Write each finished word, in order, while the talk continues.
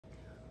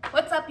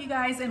What's up, you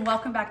guys, and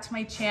welcome back to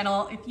my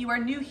channel. If you are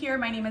new here,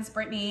 my name is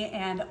Brittany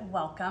and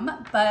welcome.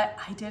 But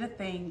I did a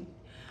thing.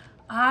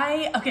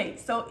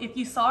 So if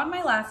you saw in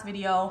my last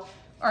video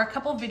or a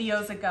couple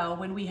videos ago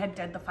when we had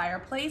did the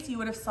fireplace, you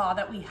would have saw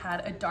that we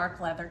had a dark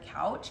leather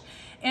couch.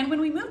 And when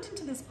we moved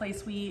into this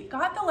place, we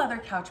got the leather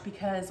couch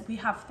because we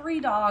have 3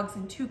 dogs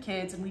and 2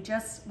 kids, and we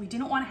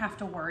didn't want to have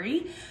to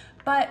worry.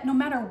 But no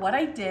matter what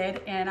I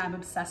did, and I'm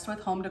obsessed with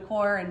home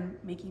decor and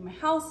making my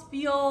house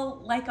feel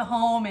like a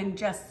home and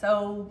just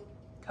so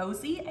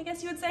cozy, I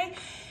guess you would say.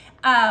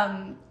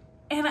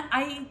 And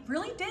I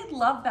really did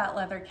love that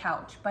leather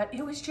couch, but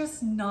it was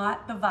just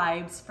not the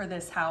vibes for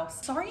this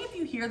house. Sorry if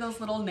you hear those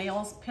little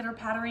nails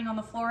pitter-pattering on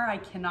the floor. I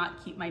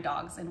cannot keep my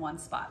dogs in one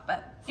spot.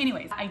 But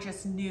anyways, I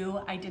just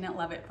knew I didn't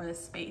love it for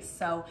this space.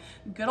 So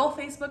good old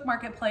Facebook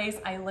Marketplace,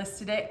 I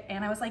listed it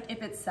and I was like,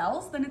 if it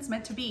sells, then it's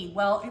meant to be.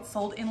 Well, it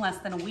sold in less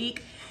than a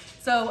week.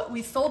 So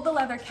we sold the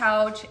leather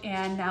couch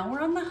and now we're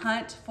on the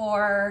hunt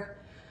for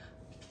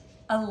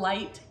a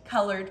light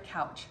colored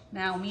couch.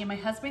 Now, me and my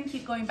husband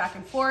keep going back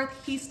and forth.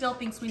 He still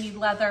thinks we need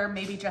leather,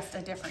 maybe just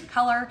a different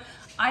color.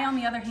 I, on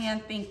the other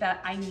hand, think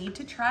that I need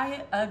to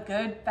try a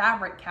good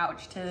fabric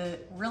couch to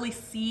really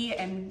see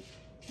and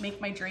make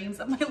my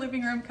dreams of my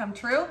living room come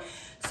true.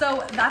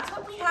 So that's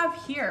what we have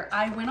here.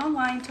 I went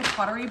online to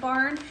Pottery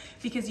Barn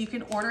because you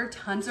can order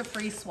tons of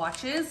free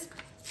swatches.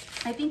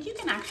 I think you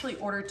can actually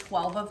order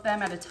 12 of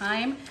them at a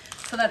time.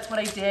 So that's what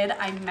I did.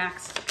 I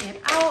maxed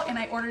it out and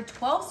I ordered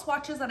 12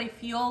 swatches that I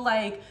feel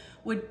like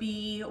would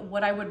be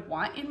what I would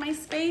want in my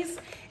space,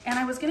 and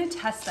I was gonna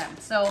test them.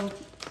 So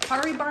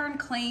Pottery Barn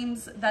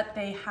claims that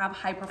they have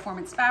high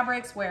performance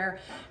fabrics where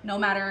no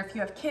matter if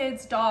you have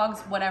kids, dogs,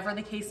 whatever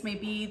the case may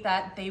be,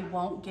 that they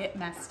won't get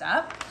messed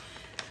up.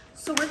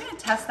 So we're gonna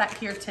test that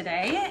here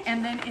today,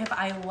 and then if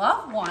I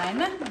love one,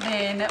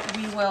 then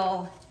we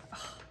will,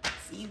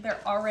 see, they're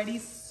already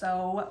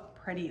so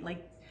pretty.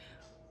 Like,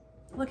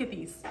 look at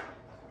these.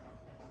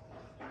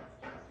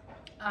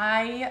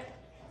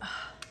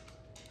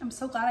 I'm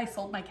so glad I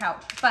sold my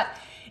couch. But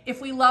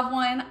if we love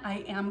one,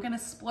 I am gonna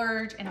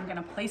splurge and I'm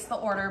gonna place the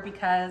order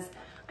because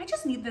I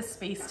just need this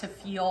space to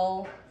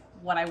feel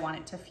what I want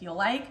it to feel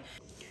like.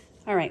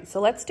 All right, so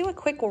let's do a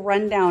quick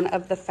rundown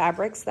of the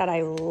fabrics that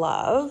I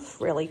love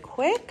really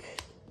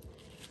quick.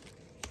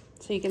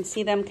 So you can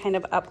see them kind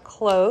of up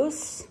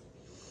close.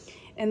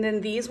 And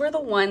then these were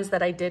the ones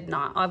that I did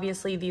not.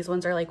 Obviously, these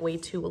ones are like way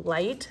too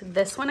light.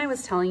 This one I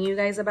was telling you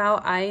guys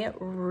about, I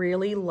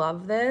really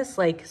love this,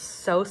 like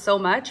so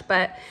much,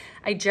 but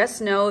I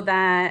just know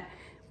that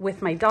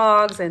with my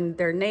dogs and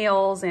their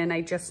nails, and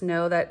I just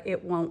know that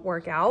it won't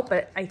work out.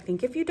 But I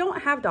think if you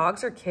don't have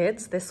dogs or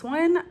kids, this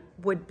one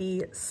would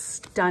be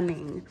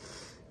stunning.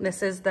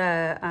 This is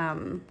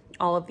the,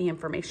 all of the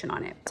information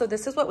on it. So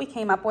this is what we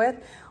came up with,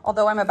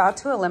 although I'm about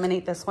to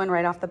eliminate this one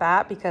right off the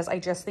bat because I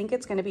just think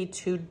it's gonna be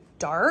too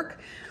dark.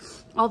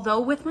 Although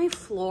with my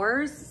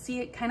floors, see,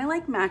 it kind of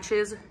like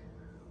matches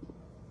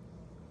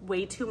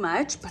way too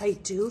much, but I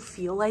do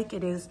feel like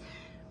it is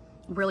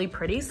really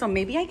pretty. So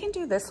maybe I can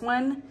do this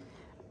one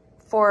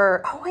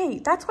for, oh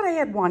wait, that's what I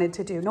had wanted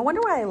to do. No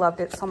wonder why I loved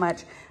it so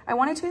much. I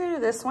wanted to do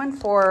this one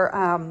for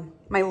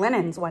my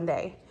linens one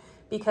day,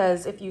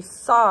 because if you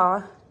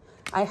saw,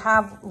 I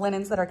have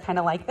linens that are kind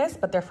of like this,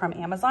 but they're from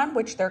Amazon,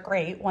 which they're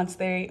great. Once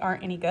they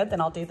aren't any good, then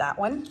I'll do that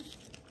one.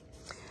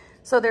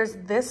 So there's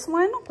this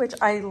one, which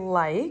I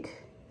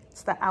like.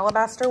 It's the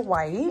alabaster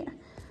white.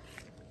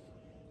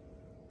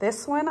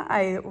 This one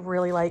I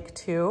really like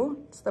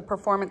too. It's the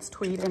performance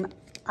tweed in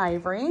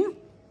ivory.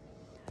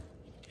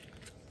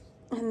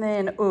 And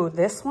then, ooh,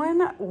 this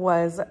one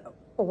was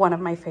one of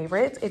my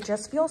favorites. It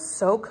just feels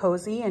so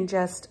cozy and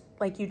just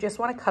like you just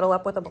want to cuddle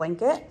up with a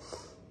blanket.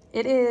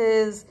 It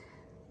is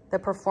the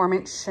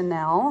Performance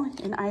Chanel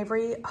in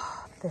ivory.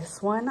 Oh,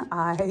 this one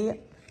I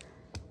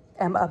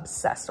am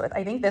obsessed with.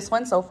 I think this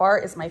one so far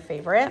is my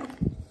favorite.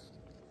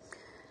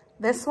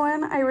 This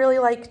one I really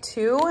like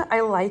too. I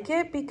like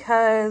it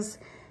because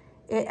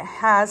it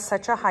has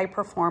such a high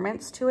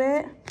performance to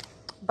it,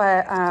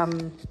 but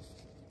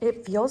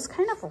it feels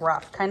kind of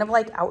rough, kind of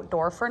like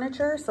outdoor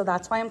furniture. So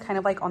that's why I'm kind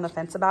of like on the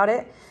fence about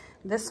it.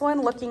 This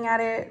one, looking at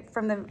it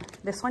from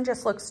this one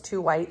just looks too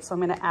white. So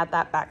I'm gonna add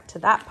that back to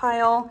that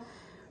pile.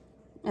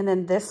 And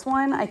then this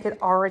one, I could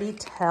already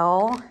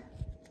tell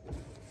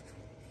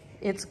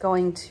it's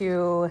going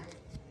to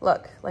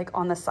look like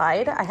on the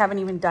side. I haven't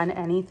even done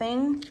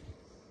anything.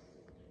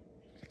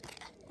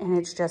 And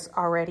it's just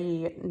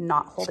already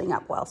not holding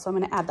up well. So I'm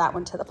gonna add that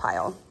one to the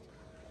pile.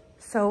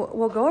 So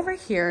we'll go over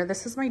here.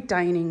 This is my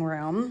dining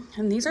room.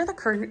 And these are the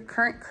current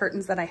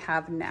curtains that I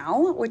have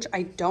now, which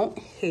I don't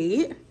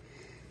hate.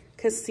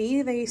 Because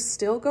see, they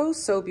still go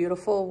so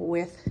beautiful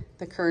with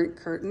the current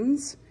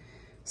curtains.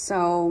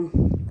 So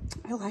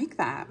I like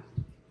that.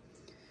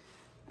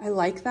 I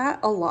like that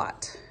a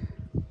lot.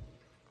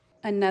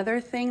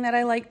 Another thing that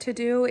I like to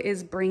do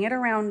is bring it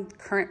around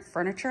current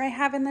furniture I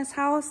have in this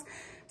house.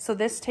 So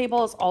this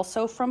table is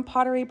also from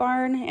Pottery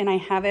Barn and I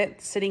have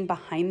it sitting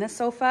behind the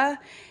sofa.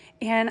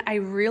 And I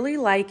really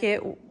like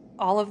it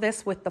all of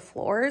this with the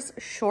floors.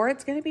 Sure,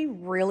 it's gonna be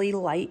really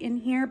light in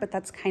here, but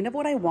that's kind of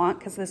what I want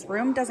because this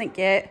room doesn't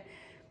get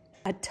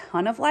a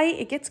ton of light.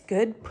 It gets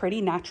good, pretty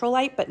natural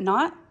light, but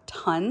not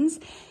tons.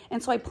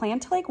 And so I plan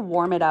to like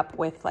warm it up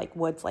with like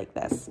woods like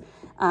this.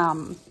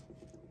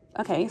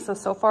 Okay,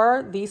 so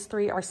far these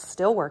three are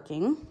still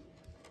working.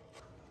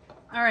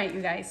 All right,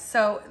 you guys,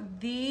 so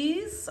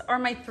these are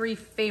my three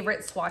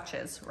favorite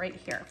swatches right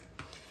here.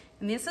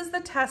 And this is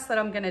the test that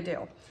I'm gonna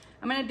do.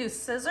 I'm gonna do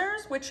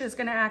scissors, which is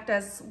gonna act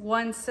as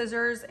one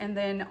scissors and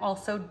then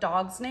also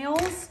dog's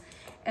nails,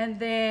 and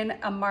then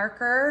a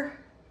marker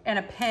and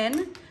a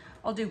pen.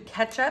 I'll do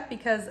ketchup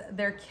because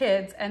they're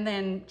kids, and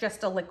then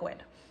just a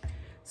liquid.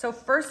 So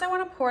first I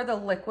wanna pour the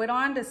liquid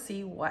on to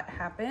see what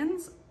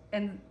happens.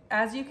 And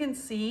as you can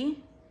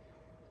see,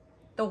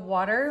 the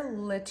water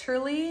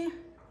literally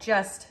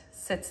just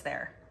sits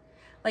there.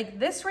 Like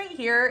this right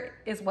here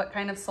is what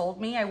kind of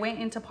sold me. I went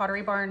into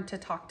Pottery Barn to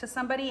talk to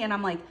somebody and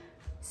I'm like,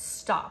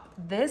 stop.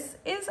 This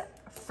is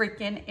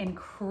freaking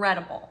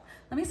incredible.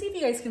 Let me see if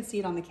you guys can see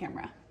it on the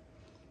camera.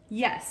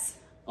 Yes.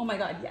 Oh my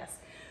God, yes.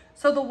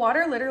 So the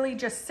water literally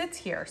just sits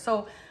here.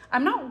 So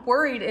I'm not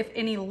worried if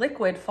any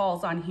liquid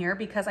falls on here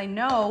because I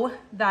know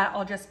that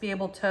I'll just be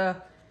able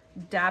to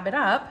dab it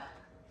up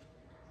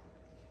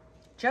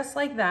just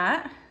like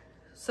that.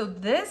 So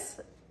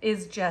this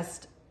is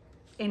just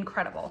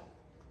incredible.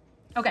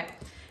 Okay,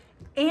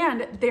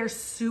 and they're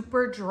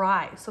super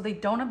dry, so they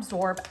don't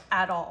absorb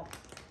at all.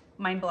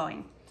 Mind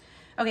blowing.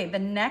 Okay, the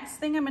next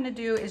thing I'm gonna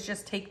do is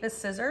just take the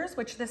scissors,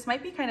 which this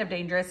might be kind of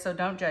dangerous, so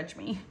don't judge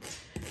me.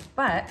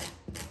 But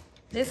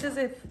this is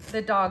if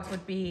the dogs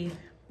would be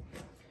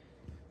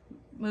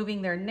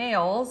moving their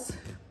nails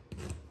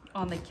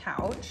on the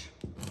couch.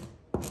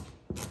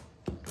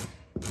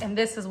 And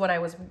this is what I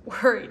was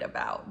worried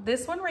about.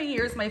 This one right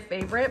here is my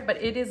favorite,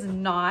 but it is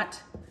not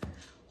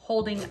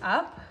holding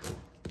up.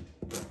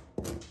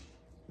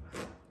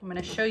 I'm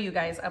gonna show you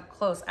guys up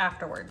close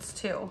afterwards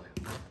too.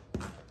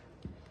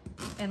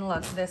 And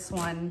look, this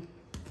one.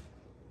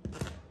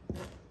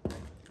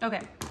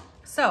 Okay,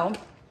 so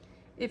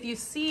if you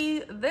see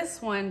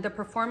this one, the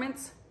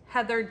Performance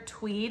Heathered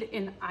Tweed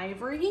in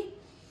Ivory,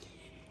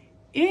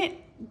 it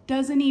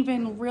doesn't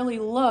even really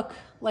look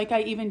like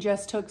I even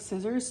just took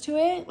scissors to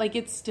it. Like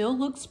it still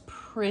looks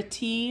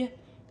pretty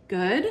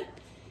good.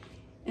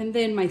 And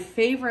then my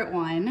favorite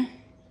one,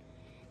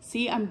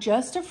 see, I'm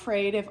just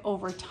afraid if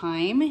over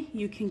time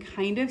you can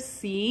kind of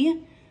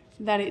see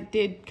that it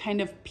did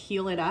kind of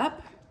peel it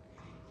up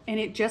and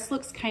it just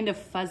looks kind of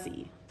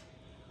fuzzy,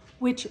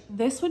 which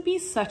this would be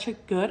such a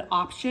good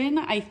option,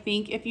 I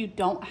think, if you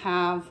don't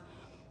have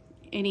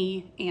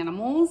any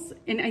animals.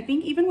 And I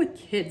think even with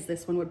kids,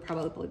 this one would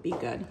probably be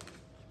good.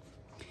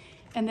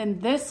 And then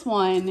this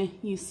one,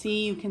 you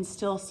see, you can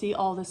still see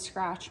all the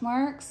scratch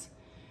marks.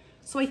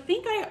 So I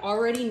think I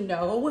already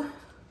know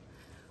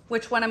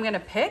which one I'm gonna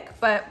pick,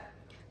 but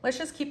let's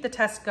just keep the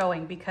test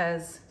going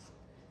because,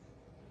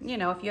 you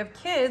know, if you have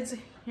kids,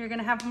 you're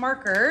gonna have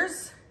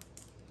markers.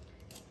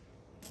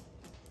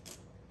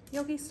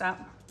 Yogi, stop.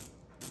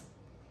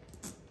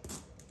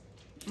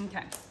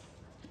 Okay,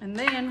 and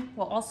then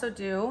we'll also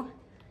do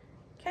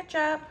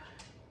ketchup.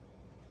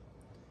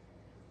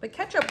 But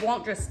ketchup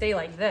won't just stay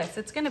like this.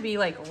 It's gonna be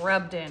like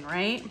rubbed in,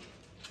 right?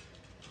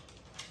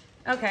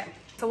 Okay,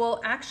 so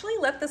we'll actually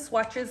let the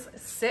swatches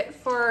sit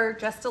for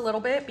just a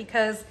little bit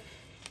because,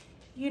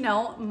 you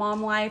know,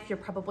 mom life, you're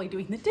probably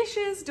doing the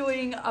dishes,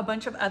 doing a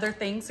bunch of other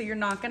things. So you're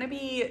not gonna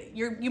be,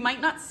 you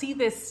might not see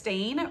this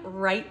stain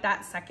right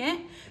that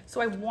second. So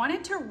I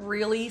wanted to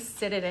really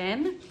sit it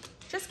in.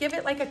 Just give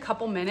it like a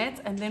couple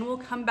minutes and then we'll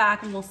come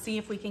back and we'll see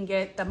if we can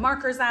get the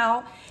markers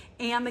out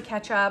and the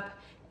ketchup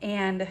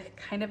and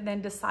kind of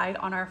then decide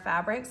on our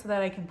fabric so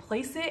that I can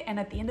place it. And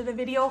at the end of the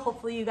video,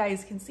 hopefully you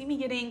guys can see me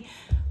getting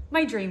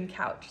my dream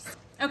couch.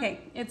 Okay,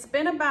 it's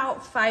been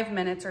about 5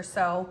 minutes or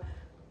so.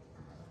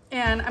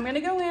 And I'm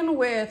gonna go in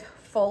with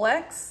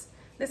Folex.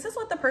 This is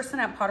what the person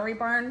at Pottery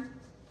Barn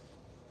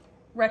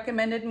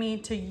recommended me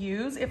to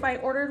use if I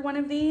ordered one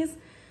of these.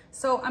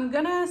 So I'm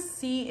gonna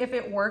see if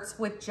it works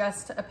with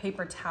just a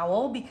paper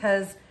towel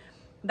because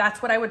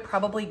that's what I would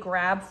probably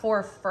grab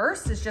for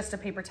first, is just a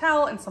paper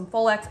towel and some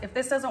Folex. If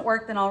this doesn't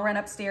work, then I'll run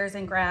upstairs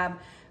and grab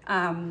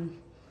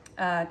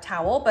a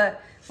towel,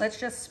 but let's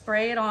just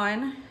spray it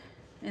on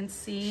and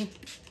see.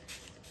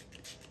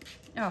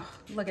 Oh,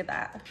 look at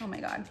that. Oh my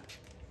God.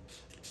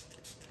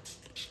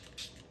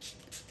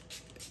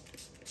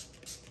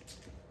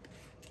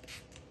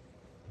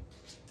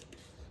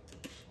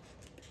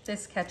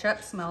 This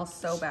ketchup smells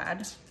so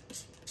bad,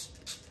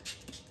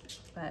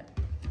 but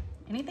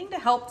anything to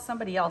help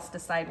somebody else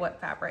decide what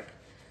fabric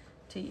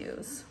to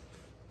use.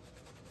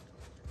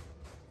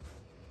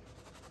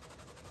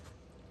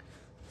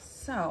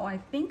 So I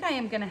think I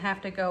am gonna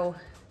have to go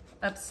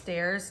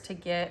upstairs to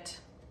get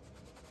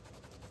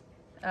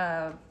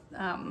a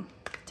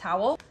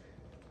towel.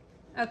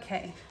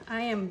 Okay,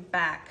 I am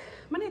back.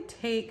 I'm gonna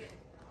take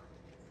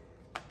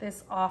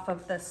this off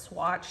of the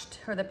swatched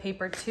or the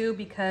paper too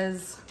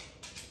because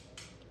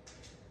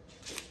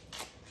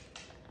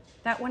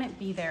that wouldn't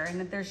be there.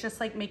 And there's just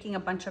like making a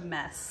bunch of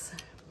mess.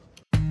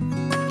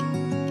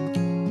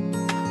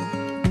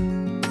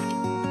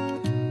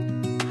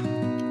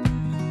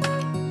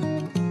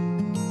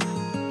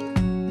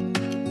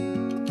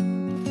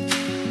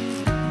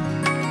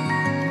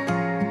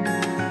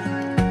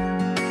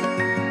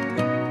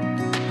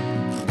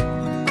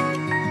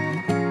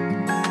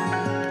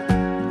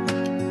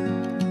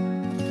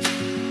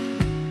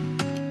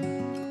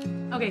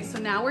 Okay, so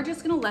now we're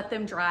just gonna let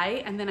them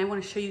dry, and then I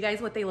wanna show you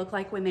guys what they look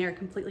like when they are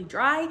completely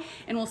dry,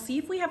 and we'll see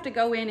if we have to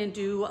go in and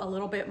do a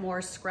little bit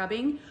more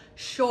scrubbing.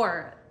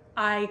 Sure,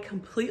 I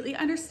completely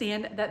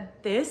understand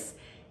that this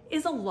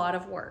is a lot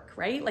of work,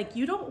 right? Like,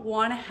 you don't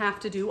wanna have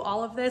to do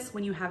all of this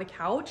when you have a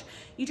couch.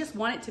 You just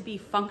want it to be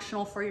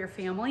functional for your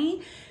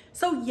family.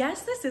 So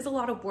yes, this is a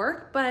lot of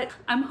work, but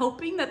I'm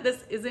hoping that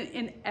this isn't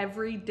an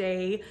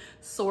everyday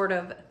sort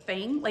of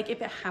thing. Like, if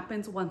it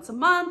happens once a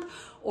month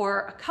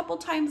or a couple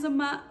times a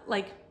month,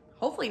 like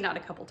hopefully not a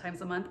couple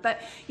times a month, but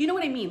you know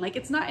what I mean? Like,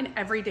 it's not an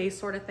everyday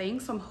sort of thing.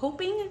 So I'm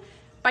hoping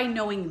by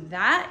knowing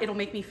that, it'll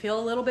make me feel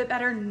a little bit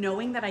better,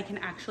 knowing that I can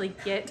actually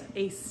get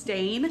a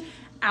stain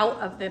out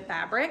of the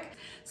fabric.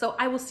 So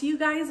I will see you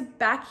guys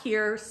back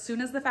here as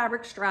soon as the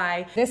fabric's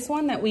dry. This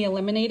one that we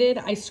eliminated,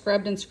 I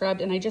scrubbed and scrubbed,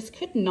 and I just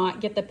could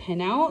not get the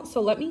pin out. So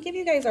let me give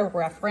you guys a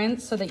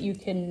reference so that you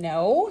can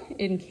know,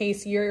 in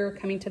case you're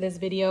coming to this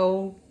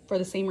video for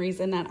the same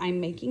reason that I'm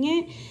making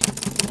it.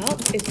 Well,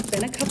 it's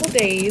been a couple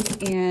days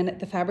and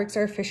the fabrics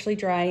are officially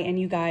dry, and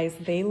you guys,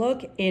 they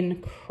look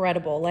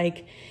incredible.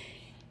 Like,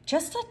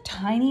 just a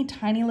tiny,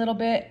 tiny little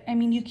bit. I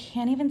mean, you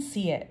can't even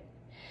see it.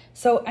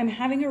 So I'm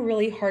having a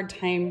really hard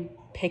time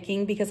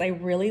picking because I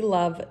really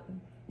love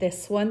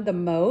this one the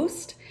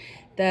most,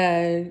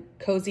 the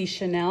Cozy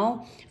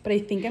Chanel, but I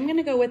think I'm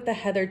gonna go with the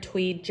Heather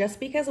Tweed, just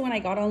because when I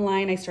got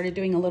online, I started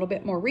doing a little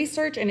bit more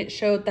research, and it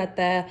showed that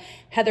the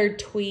Heather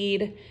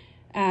Tweed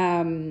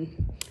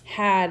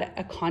had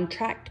a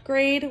contract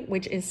grade,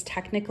 which is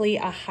technically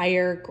a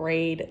higher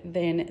grade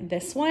than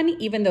this one,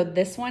 even though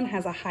this one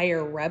has a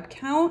higher rub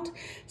count.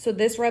 So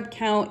this rub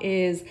count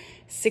is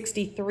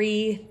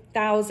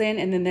 63,000,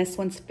 and then this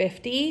one's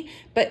 50,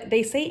 but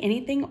they say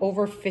anything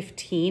over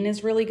 15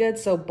 is really good.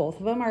 So both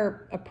of them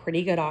are a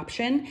pretty good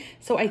option.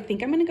 So I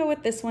think I'm gonna go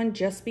with this one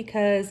just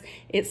because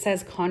it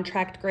says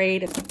contract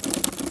grade.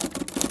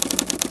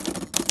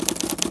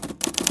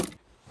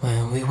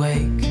 When we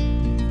wake,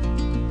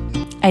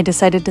 I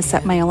decided to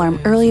set my alarm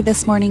early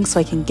this morning so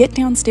I can get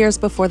downstairs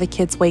before the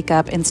kids wake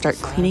up and start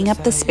cleaning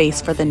up the space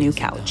for the new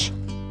couch.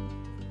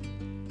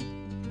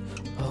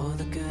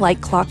 Like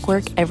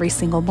clockwork, every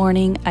single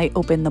morning, I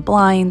open the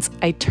blinds,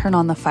 I turn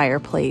on the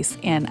fireplace,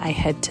 and I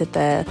head to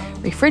the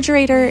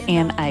refrigerator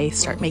and I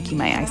start making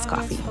my iced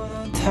coffee.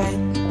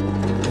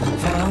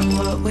 found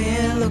what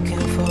we're looking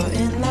for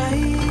in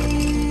life.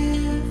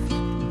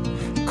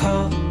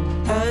 Call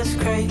us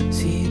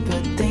crazy,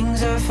 but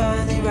things are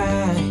finally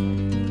right.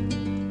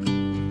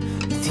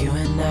 With you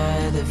and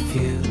I, the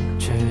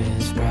future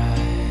is bright.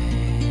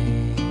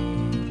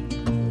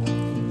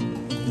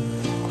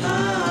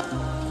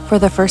 For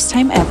the first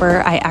time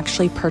ever, I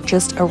actually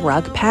purchased a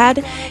rug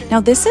pad. Now,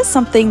 this is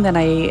something that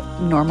I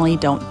normally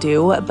don't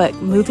do, but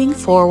moving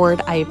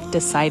forward, I've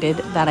decided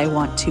that I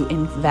want to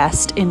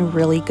invest in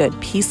really good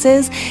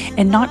pieces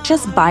and not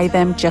just buy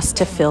them just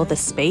to fill the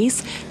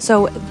space.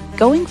 So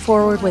going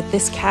forward with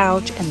this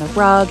couch and the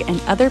rug and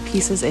other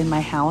pieces in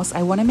my house,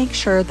 I want to make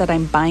sure that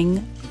I'm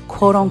buying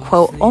quote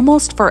unquote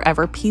almost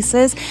forever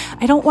pieces.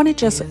 I don't want to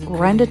just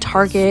run to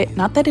Target.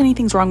 Not that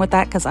anything's wrong with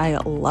that, because I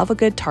love a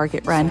good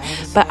Target run,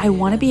 but I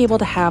want to be able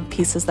to have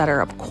pieces that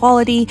are of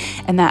quality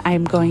and that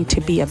I'm going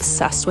to be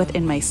obsessed with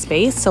in my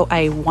space. So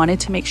I wanted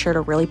to make sure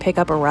to really pick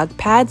up a rug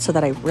pad so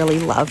that I really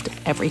loved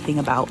everything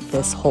about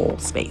this whole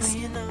space.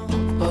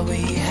 What we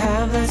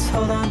have, let's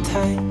hold on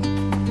tight.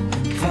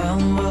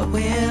 Found what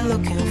we're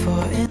looking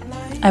for in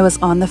life. I was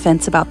on the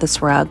fence about this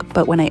rug,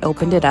 but when I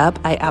opened it up,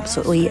 I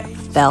absolutely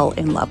fell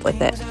in love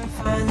with it.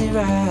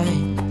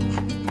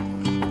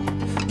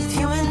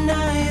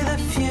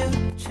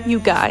 You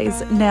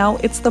guys, now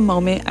it's the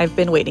moment I've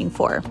been waiting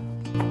for.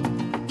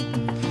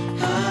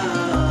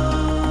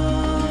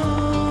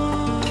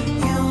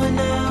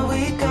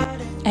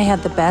 I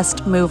had the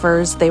best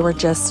movers. They were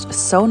just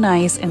so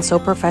nice and so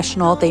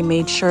professional. They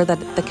made sure that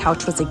the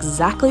couch was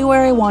exactly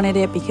where I wanted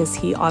it, because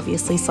he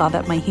obviously saw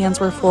that my hands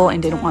were full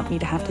and didn't want me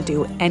to have to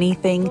do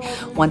anything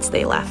once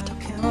they left.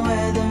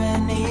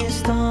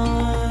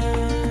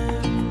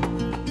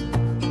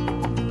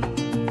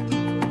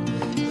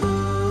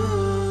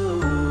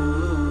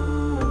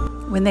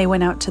 When they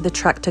went out to the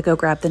truck to go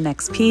grab the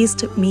next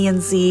piece, me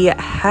and Z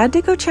had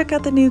to go check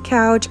out the new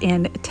couch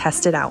and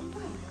test it out.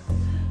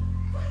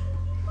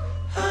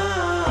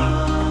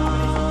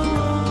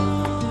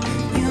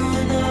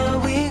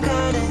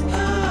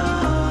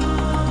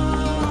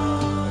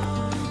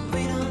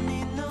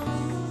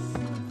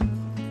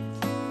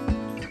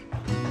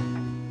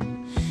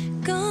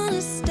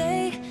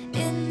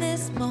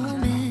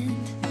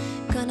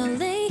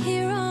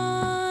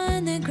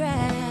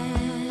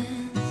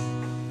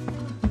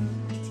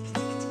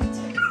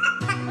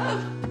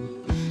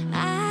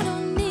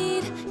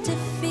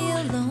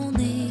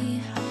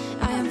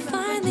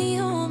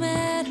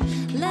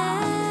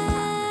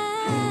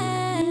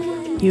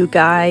 You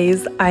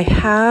guys, I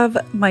have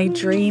my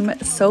dream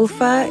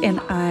sofa and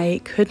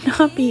I could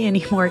not be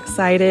any more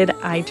excited.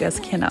 I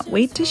just cannot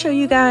wait to show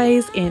you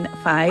guys in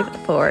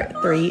 5, 4,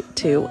 3,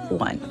 2,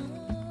 1.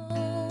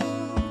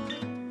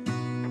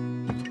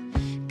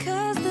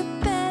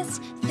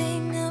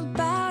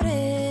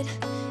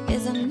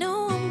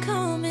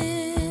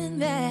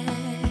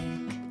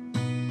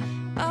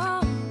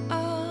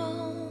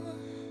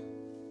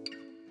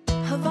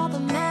 Of all the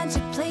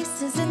magic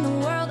places in the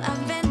world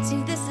I've been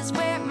to, this is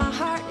where my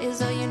heart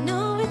is. Oh, you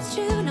know it's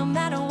true, no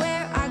matter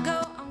where I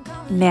go, I'm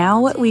coming.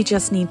 Now we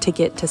just need to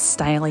get to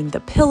styling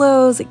the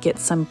pillows, get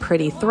some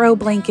pretty throw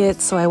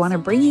blankets. So I want to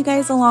bring you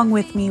guys along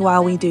with me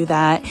while we do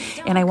that.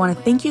 And I want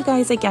to thank you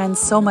guys again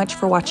so much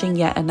for watching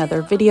yet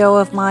another video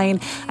of mine.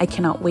 I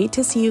cannot wait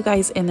to see you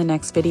guys in the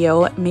next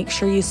video. Make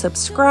sure you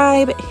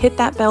subscribe, hit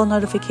that bell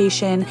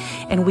notification,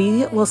 and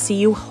we will see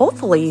you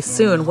hopefully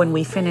soon when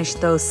we finish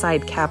those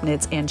side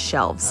cabinets and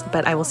shelves.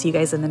 But I will see you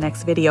guys in the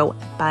next video.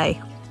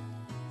 Bye.